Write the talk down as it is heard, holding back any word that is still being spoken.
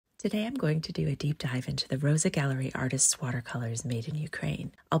Today I'm going to do a deep dive into the Rosa Gallery artists' watercolors made in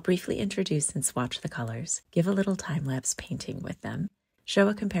Ukraine. I'll briefly introduce and swatch the colors, give a little time-lapse painting with them, show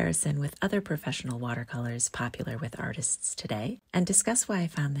a comparison with other professional watercolors popular with artists today, and discuss why I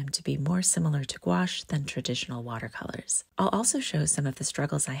found them to be more similar to gouache than traditional watercolors. I'll also show some of the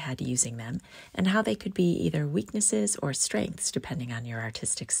struggles I had using them and how they could be either weaknesses or strengths depending on your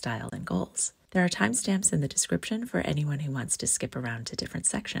artistic style and goals. There are timestamps in the description for anyone who wants to skip around to different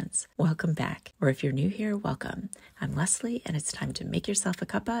sections. Welcome back, or if you're new here, welcome. I'm Leslie, and it's time to make yourself a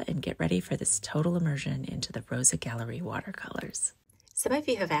cuppa and get ready for this total immersion into the Rosa Gallery watercolors. Some of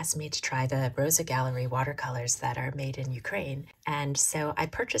you have asked me to try the Rosa Gallery watercolors that are made in Ukraine, and so I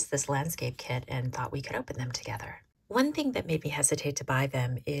purchased this landscape kit and thought we could open them together. One thing that made me hesitate to buy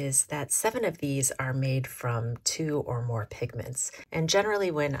them is that 7 of these are made from 2 or more pigments. And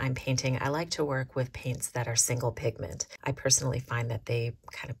generally when I'm painting, I like to work with paints that are single pigment. I personally find that they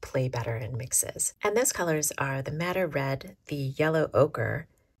kind of play better in mixes. And those colors are the madder red, the yellow ochre,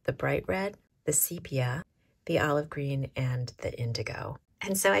 the bright red, the sepia, the olive green, and the indigo.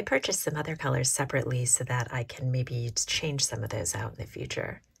 And so I purchased some other colors separately so that I can maybe change some of those out in the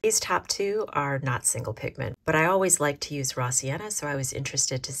future. These top 2 are not single pigment, but I always like to use raw sienna, so I was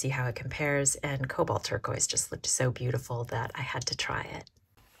interested to see how it compares, and cobalt turquoise just looked so beautiful that I had to try it.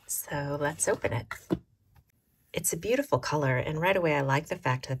 So let's open it. It's a beautiful color, and right away I like the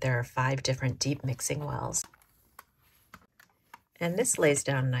fact that there are 5 different deep mixing wells. And this lays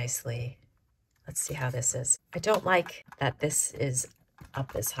down nicely. Let's see how this is. I don't like that this is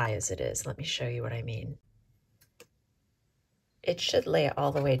up as high as it is. Let me show you what I mean. It should lay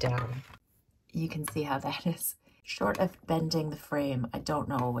all the way down. You can see how that is. Short of bending the frame, I don't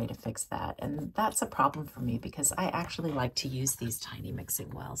know a way to fix that. And that's a problem for me because I actually like to use these tiny mixing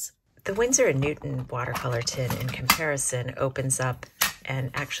wells. The Winsor & Newton watercolor tin in comparison opens up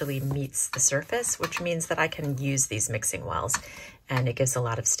and actually meets the surface, which means that I can use these mixing wells and it gives a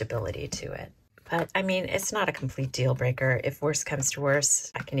lot of stability to it. But I mean, it's not a complete deal breaker. If worse comes to worse,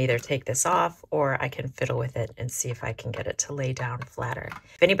 I can either take this off or I can fiddle with it and see if I can get it to lay down flatter.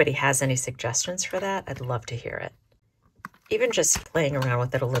 If anybody has any suggestions for that, I'd love to hear it. Even just playing around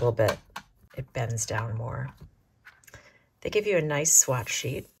with it a little bit, it bends down more. They give you a nice swatch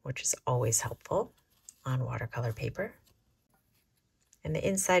sheet, which is always helpful on watercolor paper. And the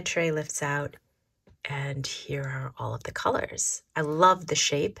inside tray lifts out, and here are all of the colors. I love the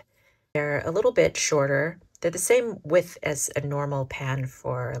shape. They're a little bit shorter. They're the same width as a normal pan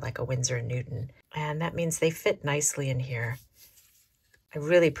for like a Winsor & Newton. And that means they fit nicely in here. I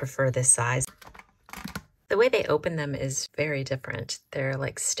really prefer this size. The way they open them is very different. They're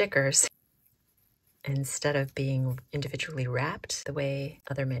like stickers instead of being individually wrapped the way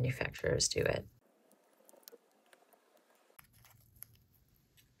other manufacturers do it.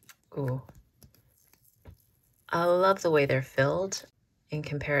 Ooh. I love the way they're filled. In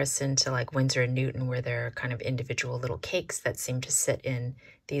comparison to like Winsor & Newton, where they're kind of individual little cakes that seem to sit in,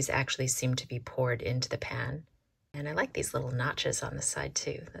 these actually seem to be poured into the pan. And I like these little notches on the side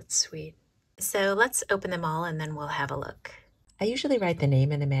too. That's sweet. So let's open them all and then we'll have a look. I usually write the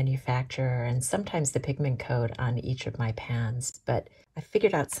name and the manufacturer and sometimes the pigment code on each of my pans, but I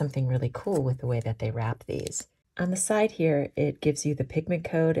figured out something really cool with the way that they wrap these. On the side here, it gives you the pigment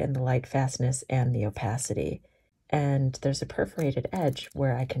code and the light fastness and the opacity. And there's a perforated edge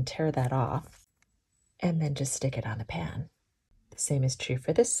where I can tear that off and then just stick it on the pan. The same is true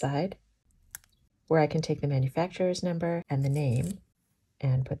for this side, where I can take the manufacturer's number and the name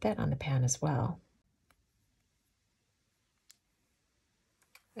and put that on the pan as well.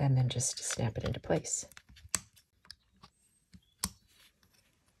 And then just snap it into place.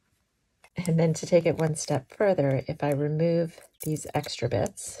 And then to take it one step further, if I remove these extra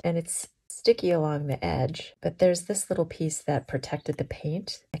bits, and it's sticky along the edge, but there's this little piece that protected the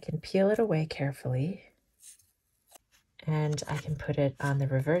paint. I can peel it away carefully, and I can put it on the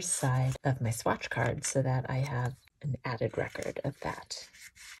reverse side of my swatch card so that I have an added record of that.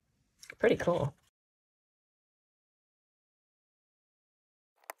 Pretty cool.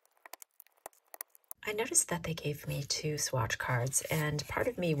 I noticed that they gave me 2 swatch cards, and part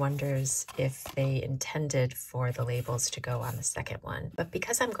of me wonders if they intended for the labels to go on the second one. But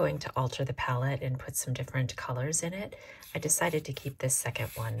because I'm going to alter the palette and put some different colors in it, I decided to keep this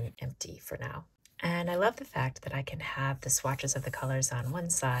second one empty for now. And I love the fact that I can have the swatches of the colors on one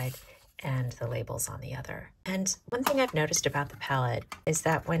side and the labels on the other. And one thing I've noticed about the palette is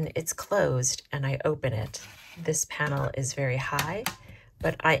that when it's closed and I open it, this panel is very high.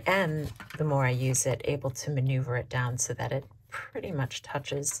 But I am, the more I use it, able to maneuver it down so that it pretty much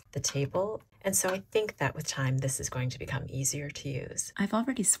touches the table. And so I think that with time, this is going to become easier to use. I've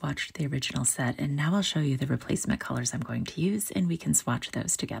already swatched the original set, and now I'll show you the replacement colors I'm going to use, and we can swatch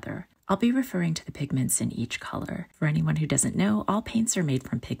those together. I'll be referring to the pigments in each color. For anyone who doesn't know, all paints are made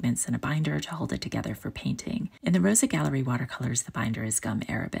from pigments in a binder to hold it together for painting. In the Rosa Gallery watercolors, the binder is gum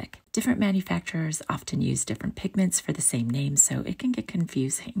arabic. Different manufacturers often use different pigments for the same name, so it can get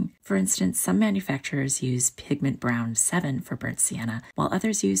confusing. For instance, some manufacturers use pigment brown 7 for burnt sienna, while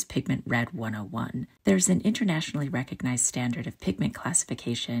others use pigment red 101. There's an internationally recognized standard of pigment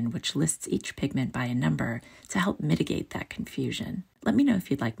classification which lists each pigment by a number to help mitigate that confusion. Let me know if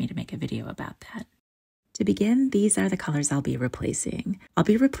you'd like me to make a video about that. To begin, these are the colors I'll be replacing. I'll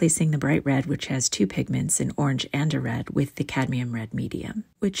be replacing the bright red, which has 2 pigments, an orange and a red, with the cadmium red medium,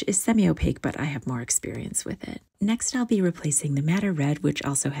 which is semi-opaque, but I have more experience with it. Next, I'll be replacing the madder red, which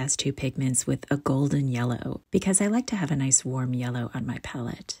also has 2 pigments, with a golden yellow, because I like to have a nice warm yellow on my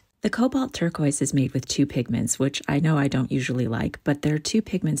palette. The cobalt turquoise is made with 2 pigments, which I know I don't usually like, but there are 2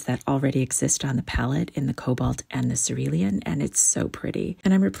 pigments that already exist on the palette in the cobalt and the cerulean, and it's so pretty.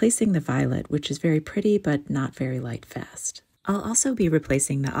 And I'm replacing the violet, which is very pretty but not very light fast. I'll also be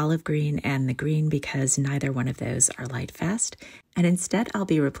replacing the olive green and the green because neither one of those are light fast, and instead I'll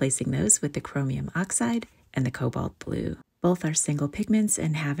be replacing those with the chromium oxide and the cobalt blue. Both are single pigments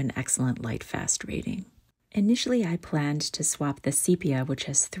and have an excellent light fast rating. Initially, I planned to swap the sepia, which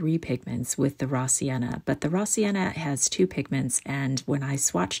has 3 pigments, with the raw sienna, but the raw sienna has 2 pigments, and when I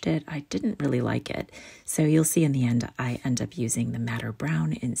swatched it, I didn't really like it. So you'll see in the end, I end up using the madder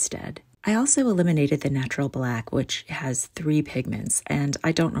brown instead. I also eliminated the natural black, which has 3 pigments, and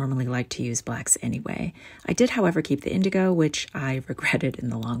I don't normally like to use blacks anyway. I did, however, keep the indigo, which I regretted in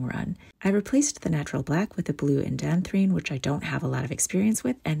the long run. I replaced the natural black with the blue indanthrene, which I don't have a lot of experience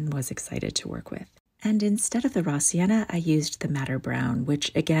with and was excited to work with. And instead of the raw sienna, I used the madder brown,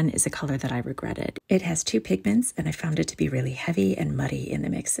 which again is a color that I regretted. It has 2 pigments, and I found it to be really heavy and muddy in the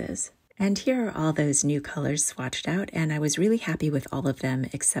mixes. And here are all those new colors swatched out, and I was really happy with all of them,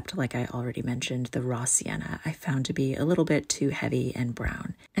 except, like I already mentioned, the raw sienna I found to be a little bit too heavy and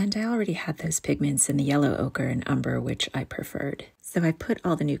brown. And I already had those pigments in the yellow ochre and umber, which I preferred. So I put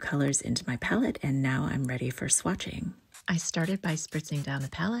all the new colors into my palette, and now I'm ready for swatching. I started by spritzing down the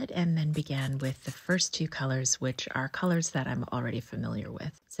palette and then began with the first 2 colors, which are colors that I'm already familiar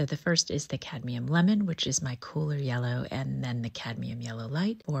with. So the first is the cadmium lemon, which is my cooler yellow, and then the cadmium yellow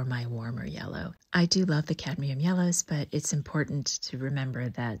light, or my warmer yellow. I do love the cadmium yellows, but it's important to remember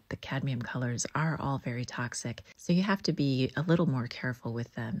that the cadmium colors are all very toxic, so you have to be a little more careful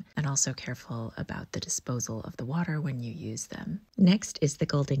with them, and also careful about the disposal of the water when you use them. Next is the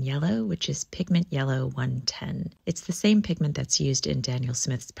golden yellow, which is pigment yellow 110. It's the same pigment that's used in Daniel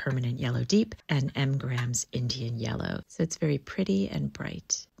Smith's Permanent Yellow Deep and M. Graham's Indian Yellow, so it's very pretty and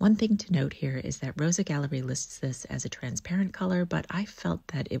bright. One thing to note here is that Rosa Gallery lists this as a transparent color, but I felt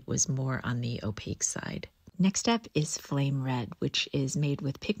that it was more on the opaque side. Next up is Flame Red, which is made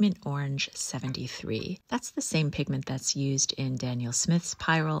with pigment orange 73. That's the same pigment that's used in Daniel Smith's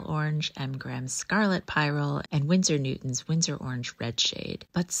Pyrrole Orange, M. Graham's Scarlet Pyrrole, and Winsor Newton's Winsor Orange Red shade.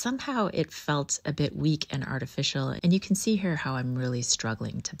 But somehow it felt a bit weak and artificial, and you can see here how I'm really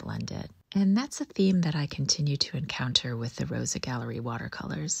struggling to blend it. And that's a theme that I continue to encounter with the Rosa Gallery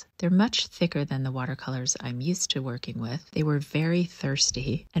watercolors. They're much thicker than the watercolors I'm used to working with. They were very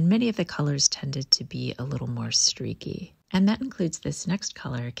thirsty, and many of the colors tended to be a little more streaky. And that includes this next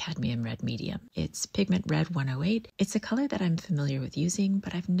color, Cadmium Red Medium. It's Pigment Red 108. It's a color that I'm familiar with using,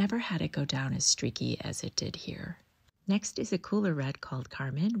 but I've never had it go down as streaky as it did here. Next is a cooler red called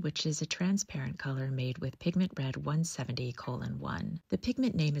Carmine, which is a transparent color made with Pigment Red 170:1. The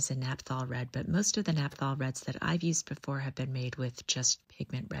pigment name is a naphthol red, but most of the naphthol reds that I've used before have been made with just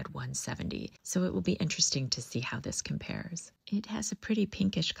Pigment Red 170, so it will be interesting to see how this compares. It has a pretty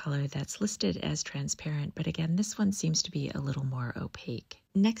pinkish color that's listed as transparent, but again, this one seems to be a little more opaque.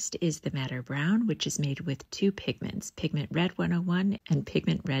 Next is the Madder Brown, which is made with 2 pigments, Pigment Red 101 and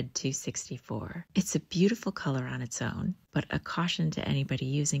Pigment Red 264. It's a beautiful color on its own, but a caution to anybody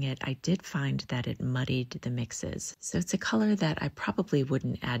using it, I did find that it muddied the mixes. So it's a color that I probably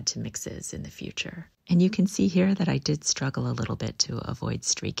wouldn't add to mixes in the future. And you can see here that I did struggle a little bit to avoid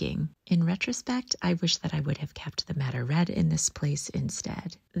streaking. In retrospect, I wish that I would have kept the Madder Red in this place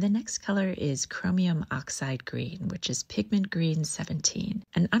instead. The next color is Chromium Oxide Green, which is Pigment Green 17.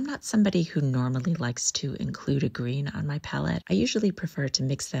 And I'm not somebody who normally likes to include a green on my palette. I usually prefer to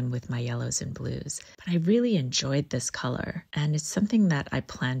mix them with my yellows and blues. But I really enjoyed this color. color, and it's something that I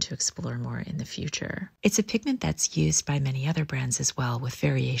plan to explore more in the future. It's a pigment that's used by many other brands as well, with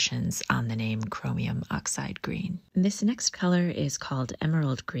variations on the name chromium oxide green. This next color is called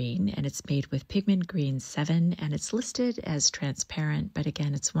Emerald Green, and it's made with pigment green 7, and it's listed as transparent, but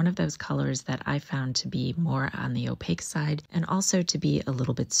again, it's one of those colors that I found to be more on the opaque side and also to be a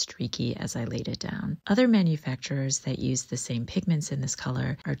little bit streaky as I laid it down. Other manufacturers that use the same pigments in this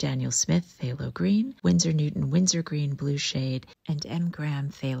color are Daniel Smith Phthalo Green, Winsor Newton Windsor Green Blue Shade, and M. Graham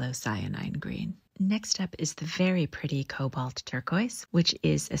Phthalo Cyanine Green. Next up is the very pretty Cobalt Turquoise, which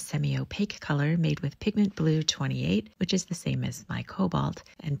is a semi-opaque color made with Pigment Blue 28, which is the same as my Cobalt,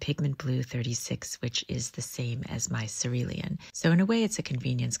 and Pigment Blue 36, which is the same as my Cerulean. So in a way, it's a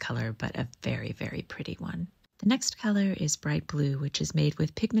convenience color, but a very, very pretty one. The next color is Bright Blue, which is made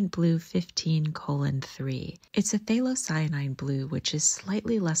with Pigment Blue 15:3. It's a phthalocyanine blue, which is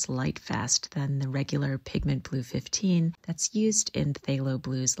slightly less light fast than the regular Pigment Blue 15 that's used in phthalo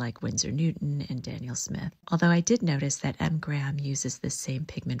blues like Winsor Newton and Daniel Smith. Although I did notice that M. Graham uses this same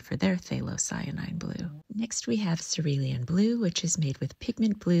pigment for their phthalocyanine blue. Next we have Cerulean Blue, which is made with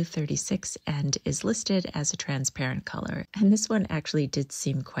Pigment Blue 36 and is listed as a transparent color. And this one actually did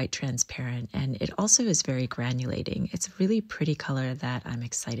seem quite transparent, and it also is very granulating. It's a really pretty color that I'm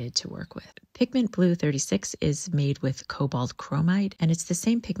excited to work with. Pigment Blue 36 is made with Cobalt Chromite, and it's the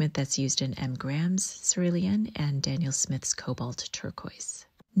same pigment that's used in M. Graham's Cerulean and Daniel Smith's Cobalt Turquoise.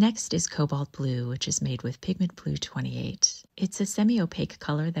 Next is Cobalt Blue, which is made with Pigment Blue 28. It's a semi-opaque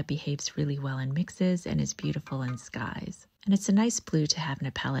color that behaves really well in mixes and is beautiful in skies. And it's a nice blue to have in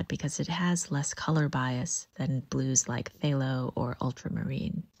a palette because it has less color bias than blues like phthalo or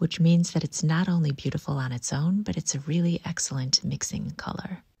ultramarine, which means that it's not only beautiful on its own, but it's a really excellent mixing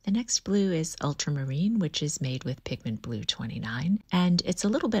color. The next blue is Ultramarine, which is made with Pigment Blue 29, and it's a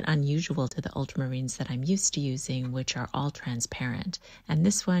little bit unusual to the ultramarines that I'm used to using, which are all transparent, and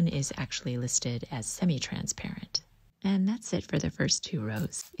this one is actually listed as semi-transparent. And that's it for the first 2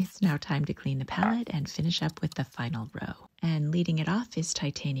 rows. It's now time to clean the palette and finish up with the final row. And leading it off is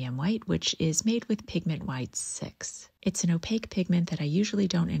Titanium White, which is made with Pigment White 6. It's an opaque pigment that I usually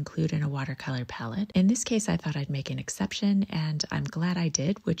don't include in a watercolor palette. In this case, I thought I'd make an exception, and I'm glad I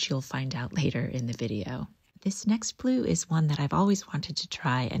did, which you'll find out later in the video. This next blue is one that I've always wanted to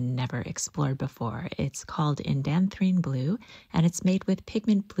try and never explored before. It's called Indanthrene Blue, and it's made with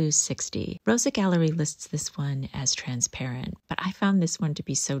Pigment Blue 60. Rosa Gallery lists this one as transparent, but I found this one to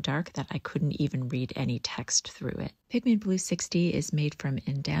be so dark that I couldn't even read any text through it. Pigment Blue 60 is made from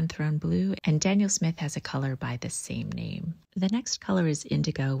Indanthrone Blue, and Daniel Smith has a color by the same name. The next color is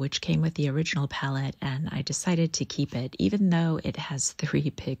Indigo, which came with the original palette, and I decided to keep it, even though it has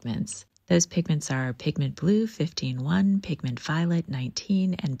 3 pigments. Those pigments are Pigment Blue 15:1, Pigment Violet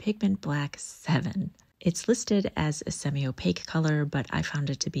 19, and Pigment Black 7. It's listed as a semi-opaque color, but I found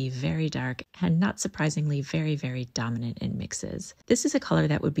it to be very dark and not surprisingly very, very dominant in mixes. This is a color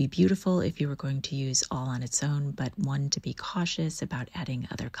that would be beautiful if you were going to use all on its own, but one to be cautious about adding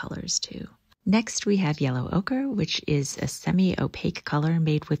other colors to. Next, we have Yellow Ochre, which is a semi-opaque color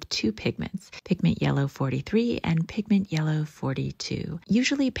made with 2 pigments, Pigment Yellow 43 and Pigment Yellow 42.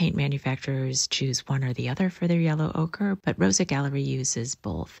 Usually, paint manufacturers choose one or the other for their Yellow Ochre, but Rosa Gallery uses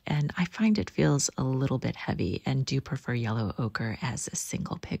both, and I find it feels a little bit heavy and do prefer Yellow Ochre as a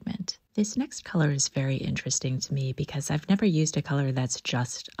single pigment. This next color is very interesting to me because I've never used a color that's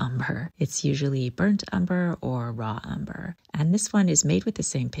just umber. It's usually burnt umber or raw umber. And this one is made with the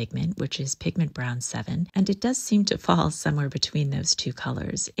same pigment, which is Pigment Brown 7, and it does seem to fall somewhere between those 2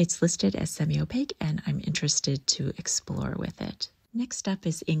 colors. It's listed as semi-opaque, and I'm interested to explore with it. Next up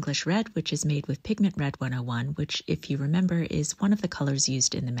is English Red, which is made with Pigment Red 101, which, if you remember, is one of the colors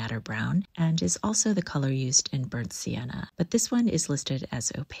used in the Madder Brown and is also the color used in Burnt Sienna. But this one is listed as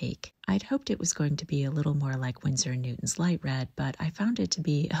opaque. I'd hoped it was going to be a little more like Winsor & Newton's Light Red, but I found it to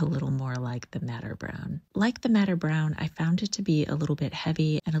be a little more like the Madder Brown. Like the Madder Brown, I found it to be a little bit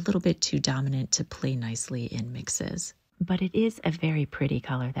heavy and a little bit too dominant to play nicely in mixes. But it is a very pretty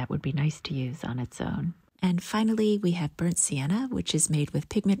color that would be nice to use on its own. And finally, we have Burnt Sienna, which is made with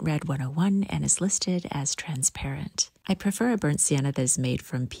Pigment Red 101 and is listed as transparent. I prefer a Burnt Sienna that is made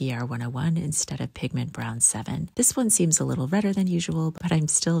from PR 101 instead of Pigment Brown 7. This one seems a little redder than usual, but I'm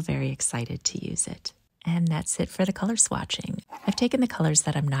still very excited to use it. And that's it for the color swatching. I've taken the colors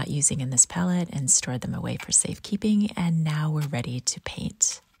that I'm not using in this palette and stored them away for safekeeping, and now we're ready to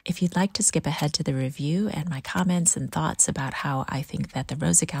paint. If you'd like to skip ahead to the review and my comments and thoughts about how I think that the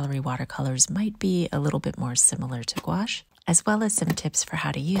Rosa Gallery watercolors might be a little bit more similar to gouache, as well as some tips for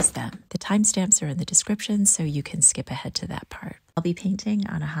how to use them, the timestamps are in the description, so you can skip ahead to that part. I'll be painting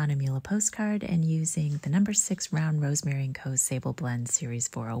on a Hahnemühle postcard and using the number 6 Round Rosemary & Co. Sable Blend Series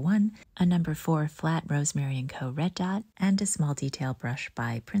 401, a number 4 Flat Rosemary & Co. Red Dot, and a small detail brush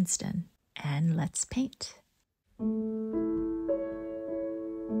by Princeton. And let's paint.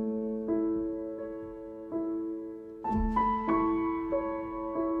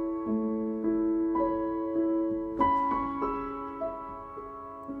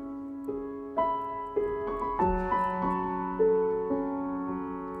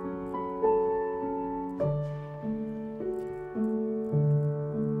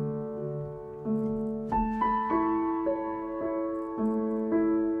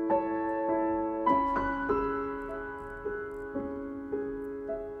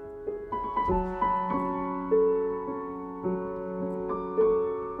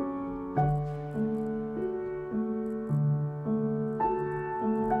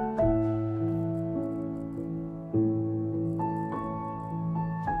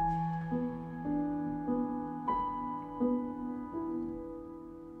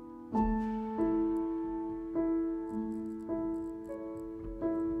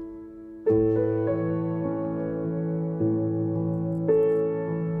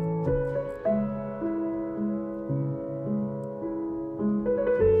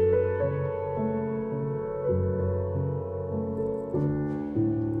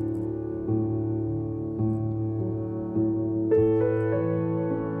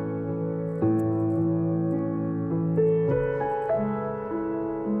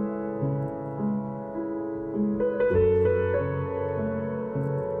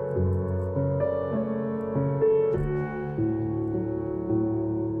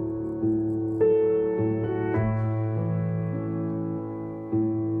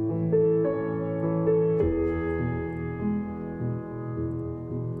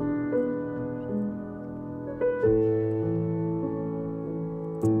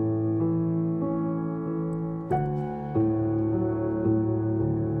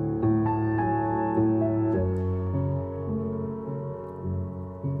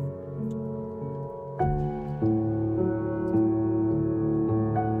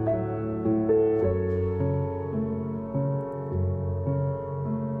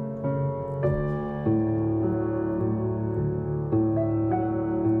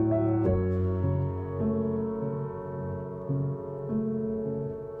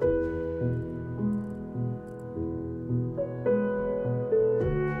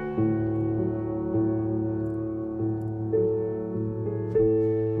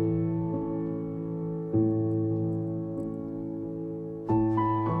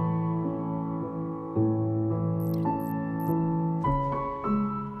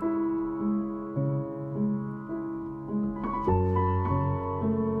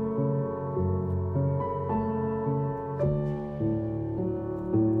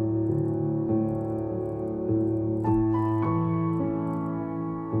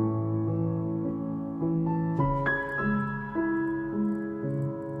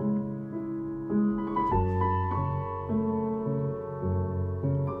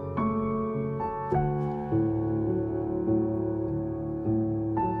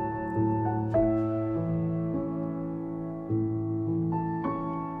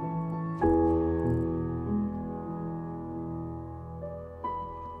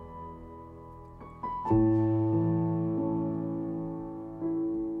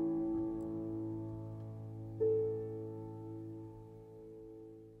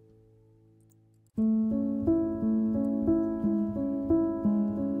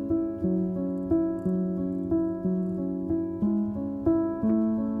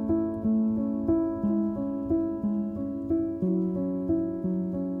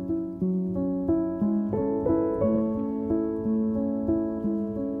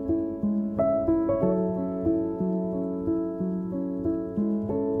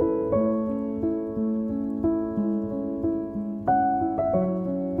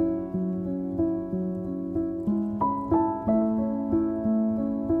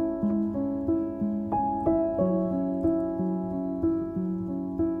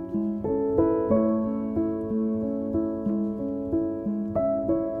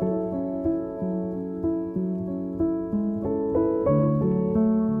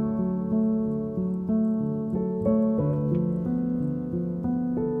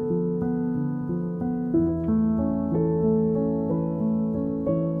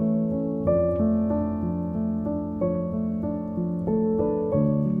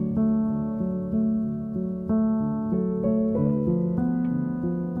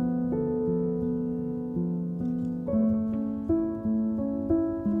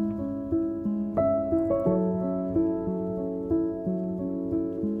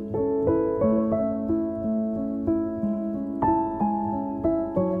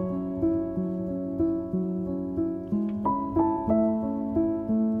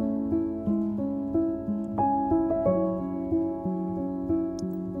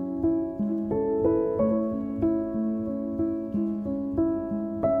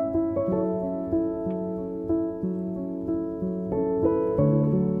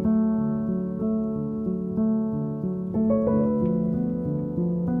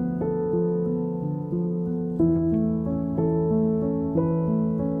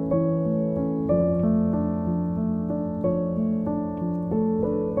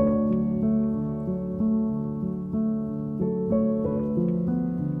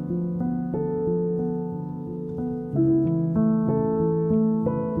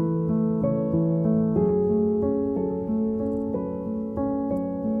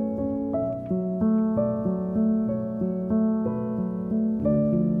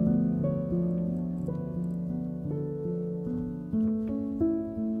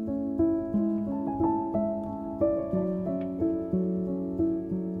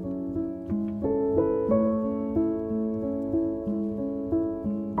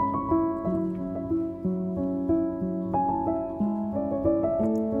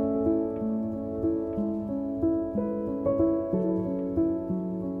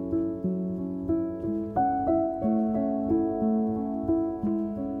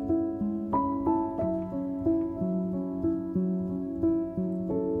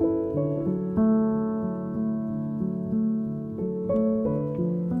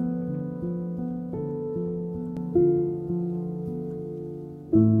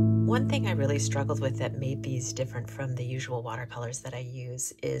 thing I really struggled with that made these different from the usual watercolors that I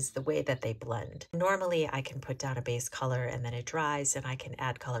use is the way that they blend. Normally I can put down a base color and then it dries and I can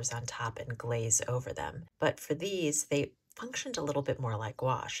add colors on top and glaze over them. But for these, they functioned a little bit more like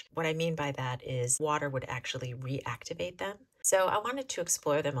gouache. What I mean by that is water would actually reactivate them. So I wanted to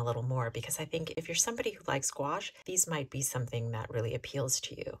explore them a little more because I think if you're somebody who likes gouache, these might be something that really appeals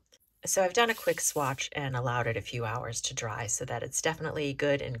to you. So I've done a quick swatch and allowed it a few hours to dry so that it's definitely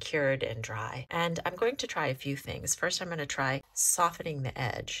good and cured and dry. And I'm going to try a few things. First, I'm going to try softening the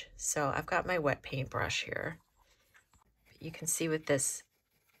edge. So I've got my wet paintbrush here. You can see with this,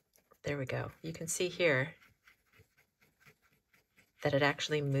 there we go. You can see here that it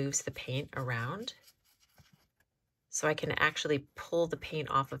actually moves the paint around. So I can actually pull the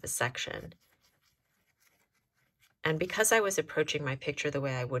paint off of a section. And because I was approaching my picture the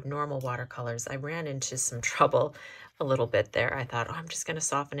way I would normal watercolors, I ran into some trouble a little bit there. I thought, oh, I'm just going to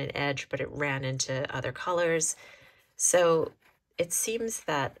soften an edge, but it ran into other colors. So it seems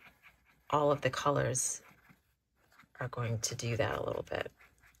that all of the colors are going to do that a little bit.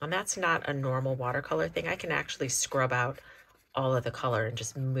 And that's not a normal watercolor thing. I can actually scrub out all of the color and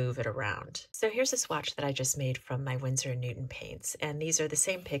just move it around. So here's a swatch that I just made from my Winsor & Newton paints, and these are the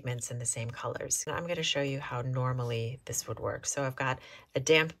same pigments and the same colors. Now I'm going to show you how normally this would work. So I've got a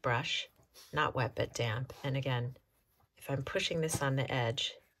damp brush, not wet but damp, and again, if I'm pushing this on the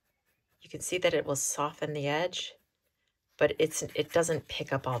edge, you can see that it will soften the edge, but it doesn't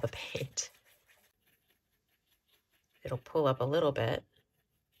pick up all the paint. It'll pull up a little bit,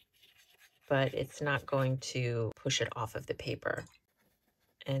 but it's not going to push it off of the paper.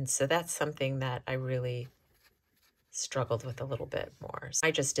 And so that's something that I really struggled with a little bit more. So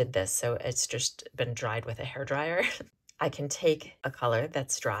I just did this, so it's just been dried with a hairdryer. I can take a color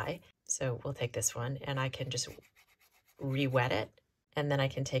that's dry, so we'll take this one, and I can just re-wet it. And then I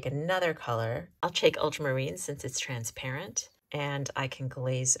can take another color. I'll take ultramarine since it's transparent, and I can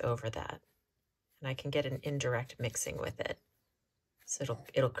glaze over that. And I can get an indirect mixing with it. So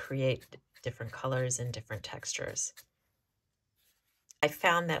it'll create different colors and different textures. I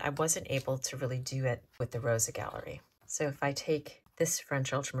found that I wasn't able to really do it with the Rosa Gallery. So if I take this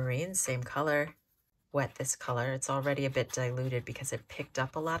French ultramarine, same color, wet this color, it's already a bit diluted because it picked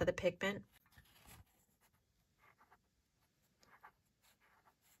up a lot of the pigment.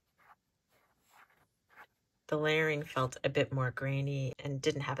 The layering felt a bit more grainy and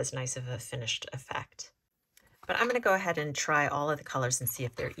didn't have as nice of a finished effect. But I'm going to go ahead and try all of the colors and see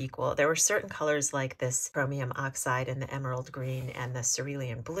if they're equal. There were certain colors like this chromium oxide and the emerald green and the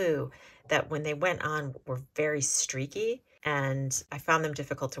cerulean blue that when they went on were very streaky, and I found them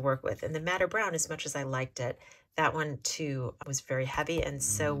difficult to work with. And the madder brown, as much as I liked it, that one too was very heavy, and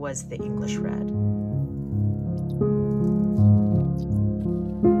so was the English red.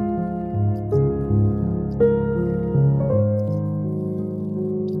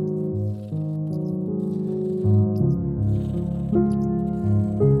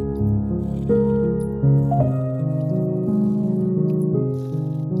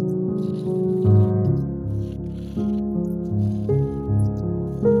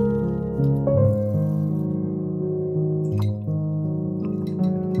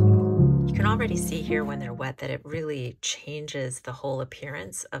 Already see here when they're wet that it really changes the whole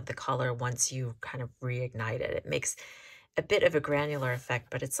appearance of the color once you kind of reignite it. It makes a bit of a granular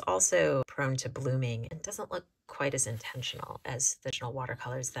effect, but it's also prone to blooming and doesn't look quite as intentional as the traditional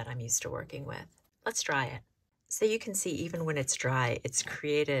watercolors that I'm used to working with. Let's try it. So you can see even when it's dry, it's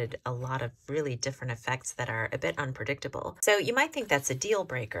created a lot of really different effects that are a bit unpredictable. So you might think that's a deal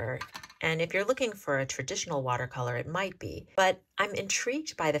breaker. And if you're looking for a traditional watercolor, it might be. But I'm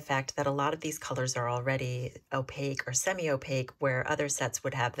intrigued by the fact that a lot of these colors are already opaque or semi-opaque, where other sets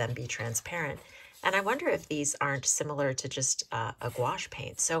would have them be transparent. And I wonder if these aren't similar to just a gouache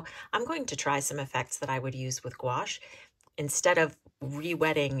paint. So I'm going to try some effects that I would use with gouache. Instead of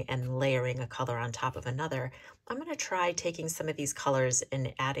re-wetting and layering a color on top of another, I'm going to try taking some of these colors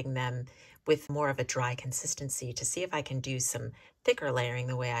and adding them with more of a dry consistency to see if I can do some thicker layering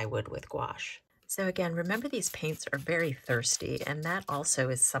the way I would with gouache. So again, remember these paints are very thirsty, and that also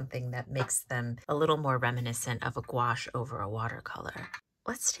is something that makes them a little more reminiscent of a gouache over a watercolor.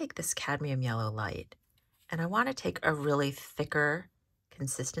 Let's take this cadmium yellow light, and I want to take a really thicker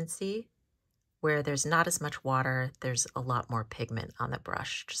consistency where there's not as much water, there's a lot more pigment on the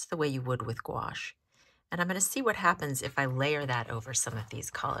brush, just the way you would with gouache. And I'm going to see what happens if I layer that over some of these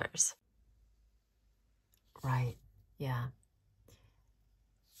colors. Right, yeah.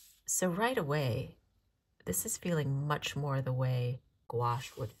 So right away, this is feeling much more the way gouache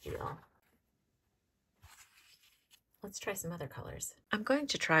would feel. Let's try some other colors. I'm going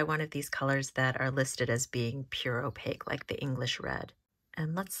to try one of these colors that are listed as being pure opaque, like the English red.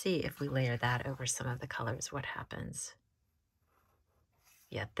 And let's see if we layer that over some of the colors, what happens.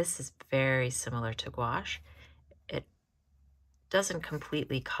 Yeah, this is very similar to gouache. It doesn't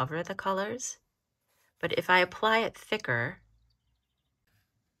completely cover the colors, but if I apply it thicker,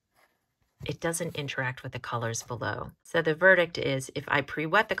 it doesn't interact with the colors below. So the verdict is if I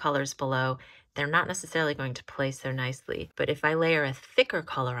pre-wet the colors below, they're not necessarily going to place there nicely. But if I layer a thicker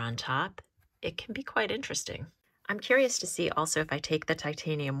color on top, it can be quite interesting. I'm curious to see also if I take the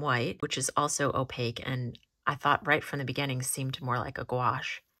titanium white, which is also opaque and I thought right from the beginning seemed more like a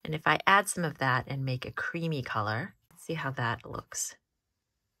gouache. And if I add some of that and make a creamy color, let's see how that looks.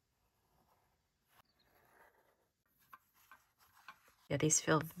 Yeah, these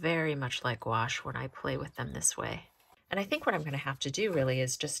feel very much like gouache when I play with them this way. And I think what I'm going to have to do really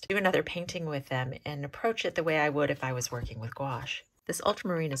is just do another painting with them and approach it the way I would if I was working with gouache. This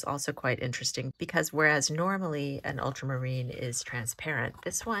ultramarine is also quite interesting because whereas normally an ultramarine is transparent,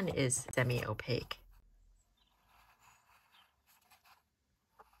 this one is semi-opaque.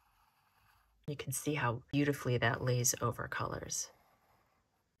 You can see how beautifully that lays over colors.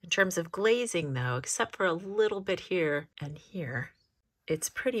 In terms of glazing though, except for a little bit here and here, it's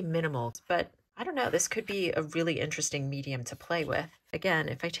pretty minimal, but I don't know, this could be a really interesting medium to play with. Again,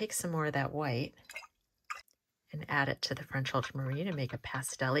 if I take some more of that white and add it to the French ultramarine and make a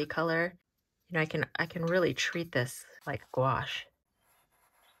pastel-y color, you know, I can really treat this like gouache.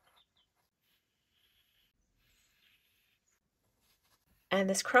 And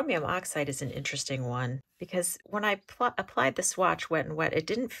this chromium oxide is an interesting one because when I applied the swatch wet and wet, it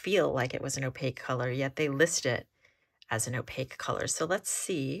didn't feel like it was an opaque color, yet they list it as an opaque color. So let's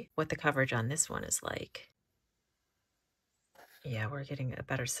see what the coverage on this one is like. Yeah, we're getting a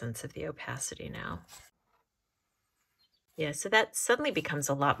better sense of the opacity now. Yeah, so that suddenly becomes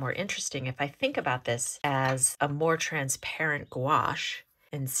a lot more interesting if I think about this as a more transparent gouache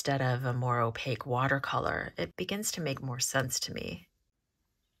instead of a more opaque watercolor. It begins to make more sense to me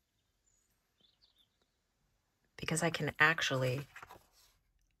because I can actually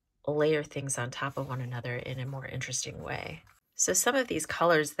layer things on top of one another in a more interesting way. So some of these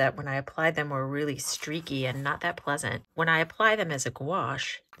colors that when I applied them were really streaky and not that pleasant, when I apply them as a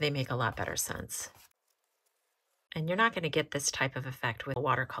gouache, they make a lot better sense. And you're not going to get this type of effect with a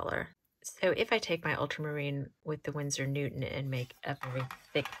watercolor. So if I take my ultramarine with the Winsor Newton and make a very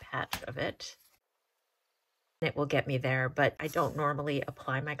thick patch of it, it will get me there, but I don't normally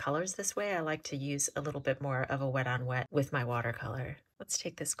apply my colors this way. I like to use a little bit more of a wet on wet with my watercolor. Let's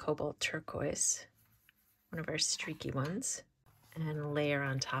take this cobalt turquoise, one of our streaky ones, and layer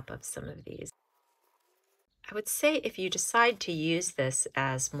on top of some of these. I would say if you decide to use this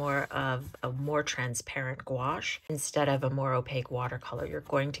as more of a more transparent gouache instead of a more opaque watercolor, you're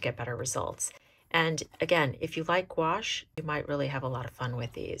going to get better results. And again, if you like gouache, you might really have a lot of fun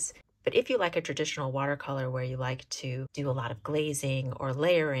with these. But if you like a traditional watercolor where you like to do a lot of glazing or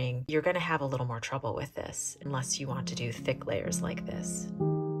layering, you're going to have a little more trouble with this unless you want to do thick layers like this.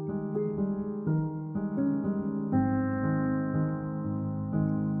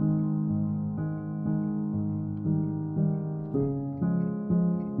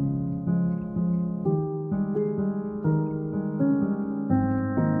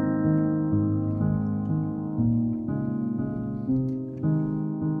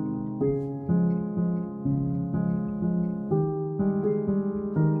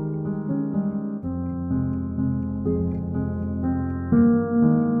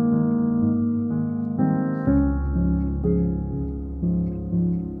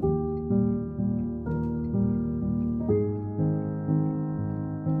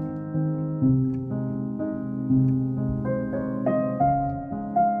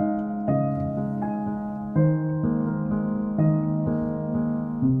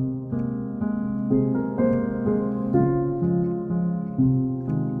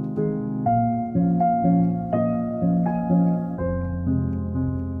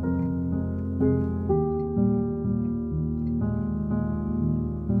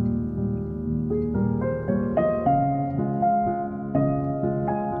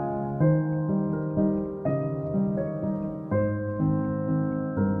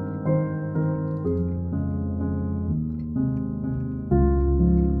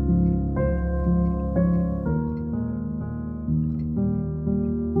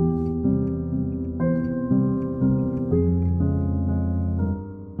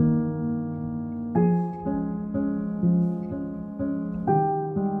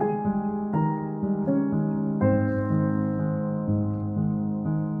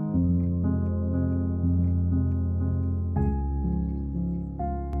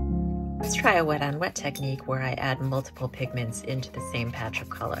 try a wet on wet technique where I add multiple pigments into the same patch of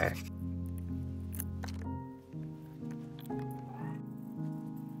color.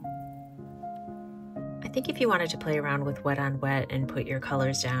 I think if you wanted to play around with wet on wet and put your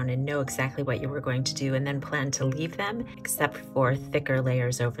colors down and know exactly what you were going to do and then plan to leave them, except for thicker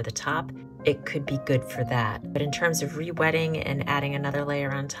layers over the top, it could be good for that. But in terms of re-wetting and adding another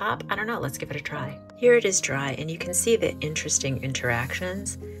layer on top, I don't know, let's give it a try. Here it is dry, and you can see the interesting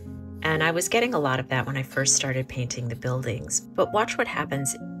interactions. And I was getting a lot of that when I first started painting the buildings. But watch what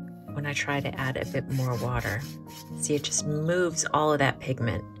happens when I try to add a bit more water. See, it just moves all of that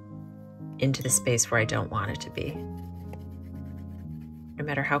pigment into the space where I don't want it to be. No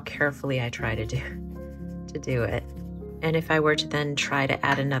matter how carefully I try to do it. And if I were to then try to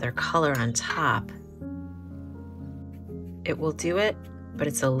add another color on top, it will do it, but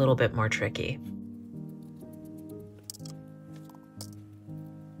it's a little bit more tricky.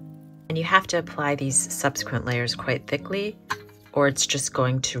 And you have to apply these subsequent layers quite thickly, or it's just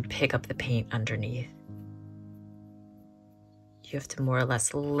going to pick up the paint underneath. You have to more or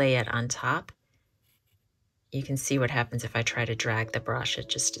less lay it on top. You can see what happens if I try to drag the brush.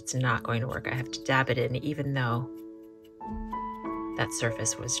 It's not going to work. I have to dab it in even though that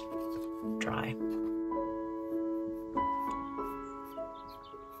surface was dry.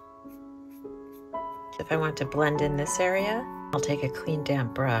 If I want to blend in this area, I'll take a clean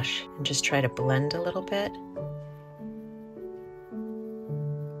damp brush and just try to blend a little bit.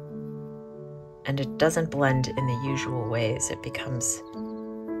 And it doesn't blend in the usual ways. It becomes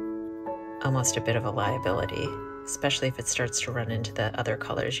almost a bit of a liability, especially if it starts to run into the other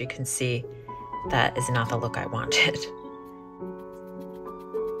colors. You can see that is not the look I wanted.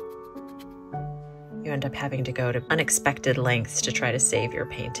 You end up having to go to unexpected lengths to try to save your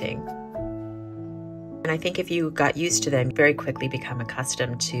painting. And I think if you got used to them, very quickly become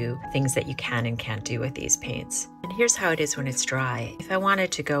accustomed to things that you can and can't do with these paints. And here's how it is when it's dry. If I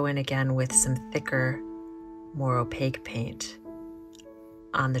wanted to go in again with some thicker, more opaque paint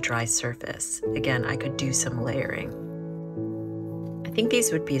on the dry surface, again, I could do some layering. I think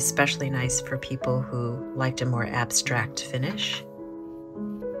these would be especially nice for people who liked a more abstract finish.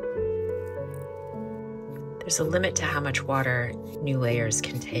 There's a limit to how much water new layers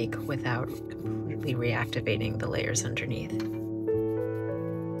can take without completely reactivating the layers underneath.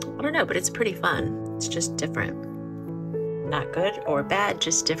 I don't know, but it's pretty fun. It's just different. Not good or bad,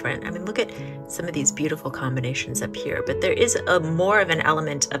 just different. I mean, look at some of these beautiful combinations up here, but there is more of an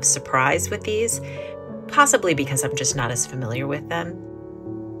element of surprise with these, possibly because I'm just not as familiar with them,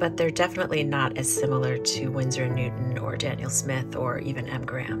 but they're definitely not as similar to Winsor & Newton or Daniel Smith or even M.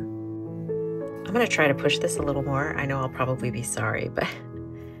 Graham. I'm going to try to push this a little more. I know I'll probably be sorry, but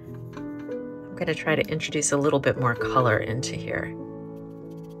I'm going to try to introduce a little bit more color into here.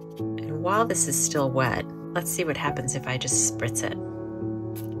 And while this is still wet, let's see what happens if I just spritz it.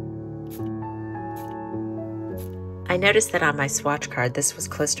 I noticed that on my swatch card, this was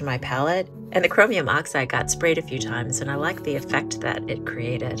close to my palette, and the chromium oxide got sprayed a few times, and I like the effect that it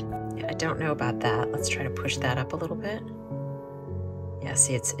created. I don't know about that. Let's try to push that up a little bit. Yeah,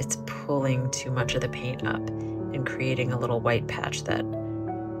 see, it's pulling too much of the paint up and creating a little white patch that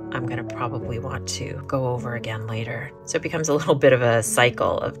I'm gonna probably want to go over again later. So it becomes a little bit of a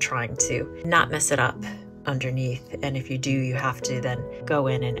cycle of trying to not mess it up underneath. And if you do, you have to then go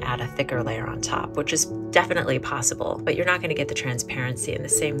in and add a thicker layer on top, which is definitely possible, but you're not gonna get the transparency in the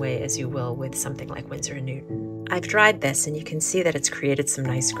same way as you will with something like Winsor & Newton. I've dried this and you can see that it's created some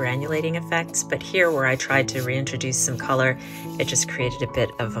nice granulating effects, but here where I tried to reintroduce some color, it just created a bit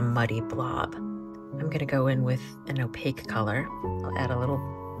of a muddy blob. I'm gonna go in with an opaque color. I'll add a little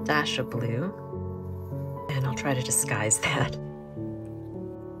dash of blue and I'll try to disguise that.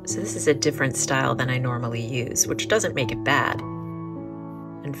 So this is a different style than I normally use, which doesn't make it bad.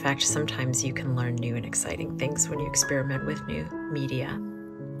 In fact, sometimes you can learn new and exciting things when you experiment with new media.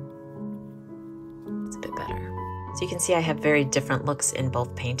 It's a bit better. So you can see I have very different looks in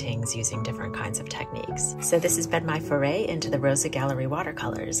both paintings using different kinds of techniques. So this has been my foray into the Rosa Gallery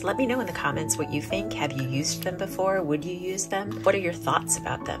watercolors. Let me know in the comments what you think. Have you used them before? Would you use them? What are your thoughts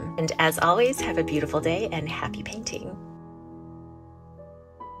about them? And as always, have a beautiful day and happy painting.